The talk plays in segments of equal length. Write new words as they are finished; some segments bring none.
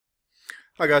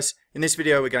Hi guys, in this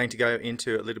video we're going to go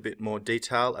into a little bit more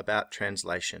detail about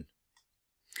translation.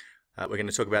 We're going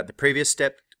to talk about the previous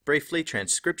step briefly,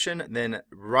 transcription, then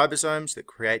ribosomes that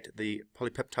create the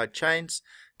polypeptide chains,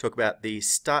 talk about the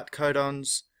start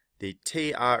codons, the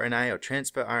tRNA or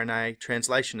transfer RNA,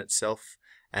 translation itself,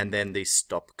 and then the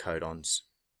stop codons.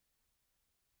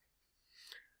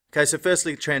 Okay, so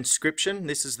firstly transcription.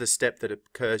 This is the step that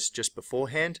occurs just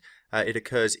beforehand. It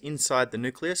occurs inside the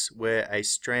nucleus where a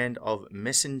strand of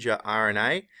messenger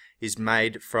RNA is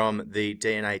made from the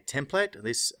DNA template.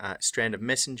 This strand of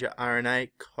messenger RNA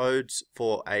codes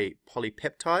for a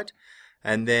polypeptide,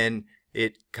 and then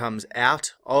it comes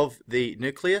out of the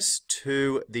nucleus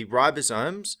to the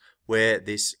ribosomes where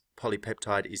this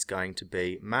polypeptide is going to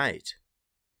be made.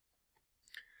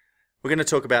 We're going to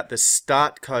talk about the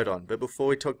start codon, but before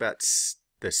we talk about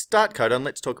the start codon,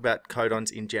 let's talk about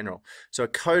codons in general. So a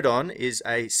codon is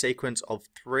a sequence of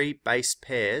 3 base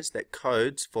pairs that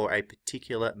codes for a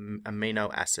particular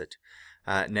amino acid.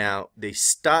 Now, the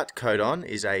start codon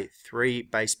is a 3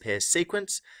 base pair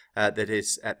sequence that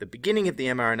is at the beginning of the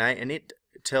mRNA, and it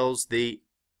tells the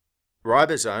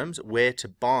ribosomes where to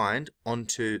bind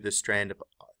onto the strand of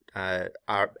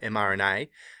mRNA,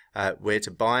 where to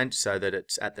bind so that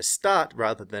it's at the start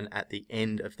rather than at the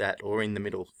end of that, or in the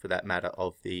middle for that matter,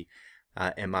 of the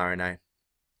mRNA.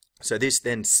 So this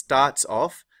then starts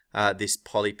off this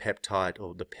polypeptide,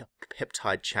 or the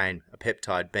peptide chain, a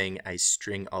peptide being a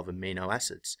string of amino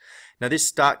acids. Now this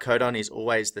start codon is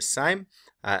always the same,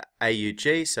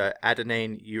 AUG, so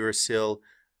adenine, uracil,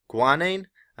 guanine,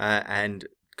 and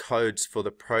codes for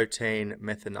the protein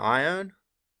methanione.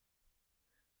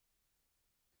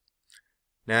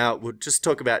 Now we'll just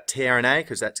talk about tRNA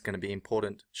because that's going to be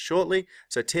important shortly.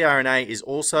 So tRNA is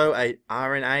also a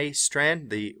RNA strand,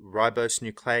 the ribose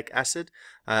nucleic acid,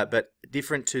 but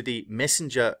different to the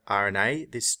messenger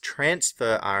RNA, this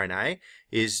transfer RNA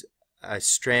is a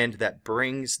strand that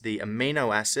brings the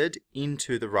amino acid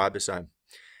into the ribosome.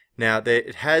 Now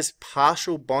it has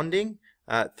partial bonding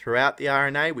throughout the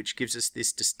RNA, which gives us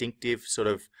this distinctive sort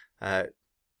of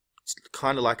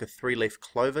kind of like a 3-leaf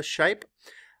clover shape.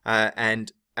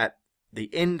 And at the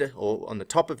end, or on the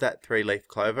top of that 3-leaf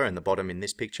clover, and the bottom in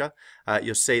this picture,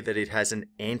 you'll see that it has an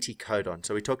anticodon.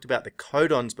 So we talked about the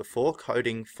codons before,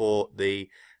 coding for the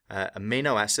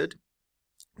amino acid.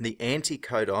 The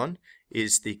anticodon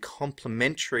is the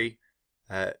complementary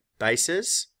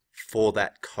bases for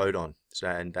that codon. So,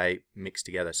 and they mix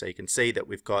together. So you can see that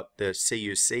we've got the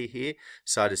CUC here,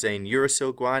 cytosine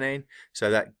uracil guanine. So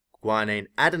that guanine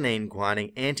adenine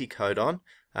guanine anticodon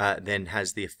then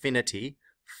has the affinity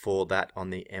for that on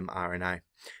the mRNA.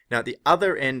 Now at the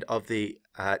other end of the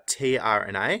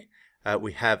tRNA,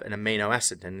 we have an amino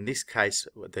acid, and in this case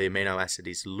the amino acid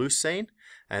is leucine,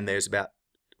 and there's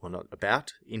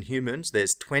in humans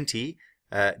there's 20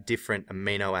 different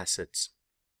amino acids.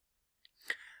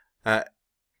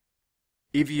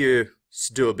 If you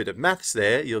do a bit of maths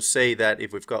there, you'll see that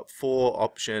if we've got 4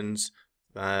 options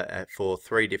for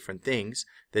 3 different things,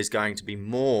 there's going to be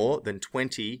more than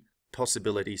 20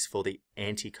 possibilities for the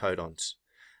anticodons.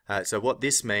 So what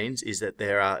this means is that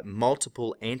there are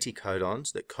multiple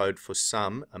anticodons that code for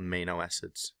some amino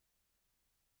acids.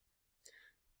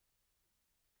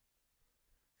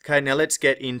 Okay, now let's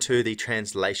get into the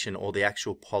translation, or the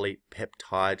actual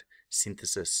polypeptide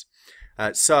synthesis.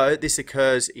 So this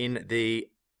occurs in the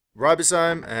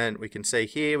ribosome, and we can see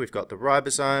here we've got the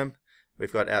ribosome,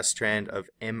 we've got our strand of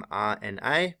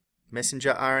mRNA,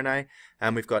 messenger RNA,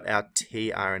 and we've got our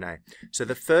tRNA. So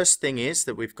the first thing is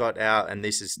that we've got our, and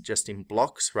this is just in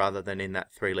blocks rather than in that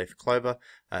 3-leaf clover,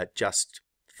 just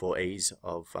for ease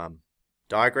of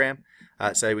diagram.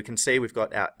 So we can see we've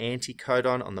got our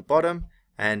anticodon on the bottom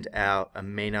and our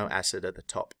amino acid at the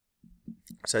top.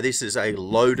 So this is a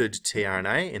loaded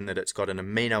tRNA in that it's got an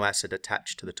amino acid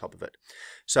attached to the top of it.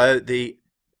 So the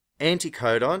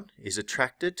anticodon is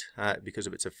attracted because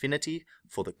of its affinity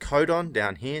for the codon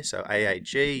down here, so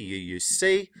AAG,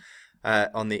 UUC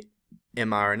on the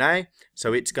mRNA.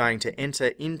 So it's going to enter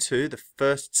into the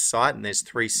first site, and there's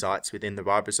 3 sites within the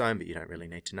ribosome, but you don't really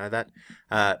need to know that,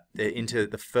 into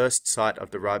the first site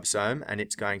of the ribosome, and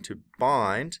it's going to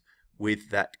bind with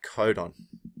that codon.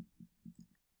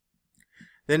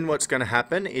 Then what's going to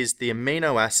happen is the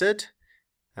amino acid,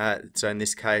 so in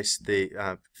this case the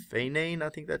phenine, I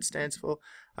think that stands for,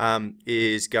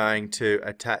 is going to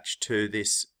attach to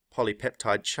this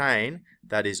polypeptide chain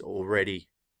that is already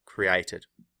created.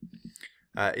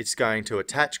 It's going to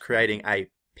attach, creating a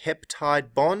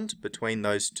peptide bond between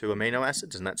those 2 amino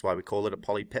acids, and that's why we call it a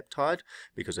polypeptide,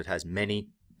 because it has many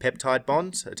peptide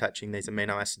bonds attaching these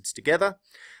amino acids together.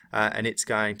 and it's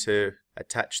going to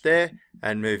attach there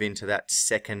and move into that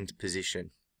second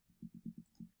position.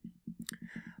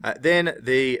 Then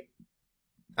the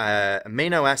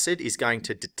amino acid is going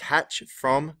to detach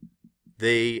from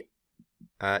the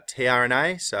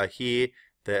tRNA. So here,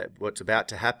 what's about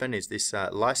to happen is this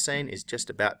lysine is just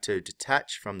about to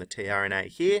detach from the tRNA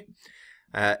here.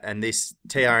 And this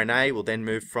tRNA will then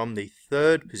move from the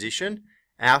third position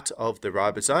out of the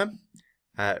ribosome,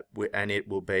 and it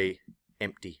will be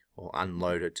empty or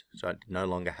unloaded, so it no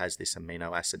longer has this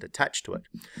amino acid attached to it.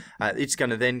 It's going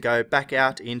to then go back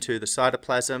out into the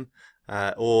cytoplasm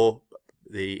or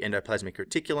the endoplasmic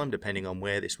reticulum, depending on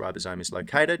where this ribosome is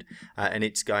located, and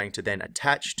it's going to then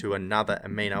attach to another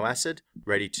amino acid,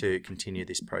 ready to continue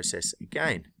this process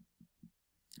again.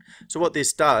 So what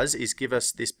this does is give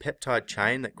us this peptide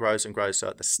chain that grows and grows. So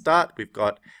at the start, we've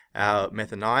got our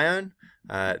methanione,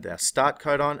 our start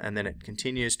codon, and then it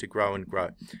continues to grow and grow.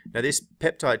 Now this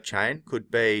peptide chain could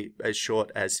be as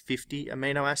short as 50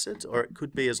 amino acids, or it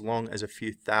could be as long as a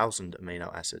few thousand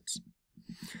amino acids.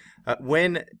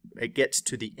 When it gets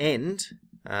to the end,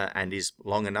 and is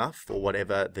long enough for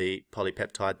whatever the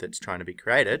polypeptide that's trying to be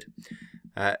created,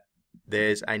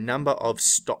 there's a number of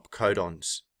stop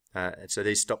codons. So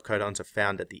these stop codons are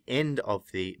found at the end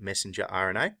of the messenger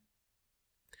RNA,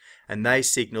 and they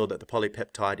signal that the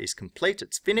polypeptide is complete,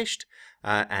 it's finished,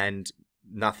 and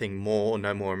nothing more,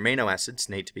 no more amino acids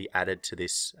need to be added to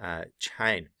this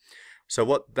chain. So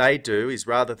what they do is,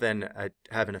 rather than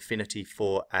have an affinity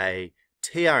for a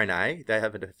tRNA, they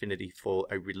have an affinity for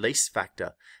a release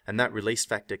factor, and that release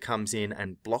factor comes in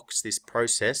and blocks this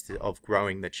process of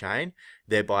growing the chain,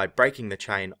 thereby breaking the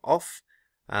chain off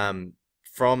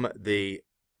from the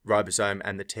ribosome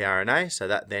and the tRNA, so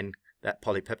that then that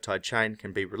polypeptide chain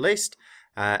can be released,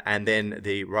 and then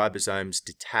the ribosomes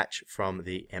detach from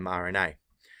the mRNA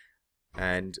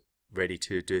and ready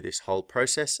to do this whole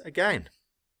process again.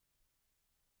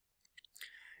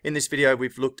 In this video,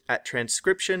 we've looked at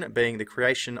transcription being the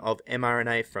creation of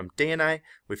mRNA from DNA.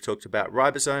 We've talked about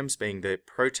ribosomes being the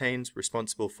proteins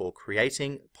responsible for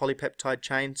creating polypeptide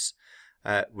chains.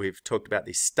 We've talked about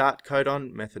the start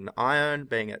codon, methanione,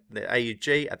 being at the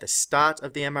AUG at the start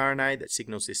of the mRNA that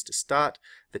signals this to start.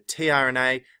 The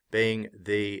tRNA being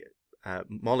the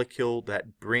molecule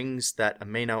that brings that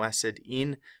amino acid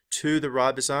in to the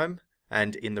ribosome,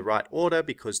 and in the right order,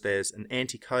 because there's an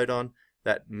anticodon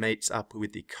that meets up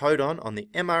with the codon on the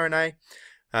mRNA.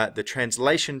 The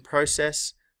translation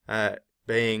process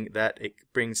being that it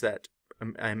brings that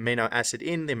amino acid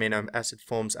in, the amino acid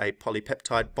forms a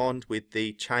polypeptide bond with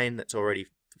the chain that's already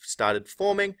started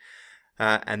forming,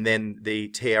 and then the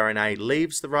tRNA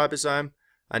leaves the ribosome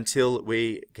until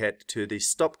we get to the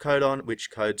stop codon,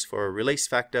 which codes for a release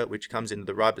factor, which comes into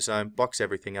the ribosome, blocks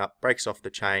everything up, breaks off the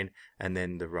chain, and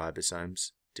then the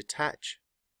ribosomes detach.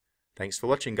 Thanks for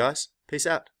watching, guys. Peace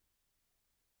out.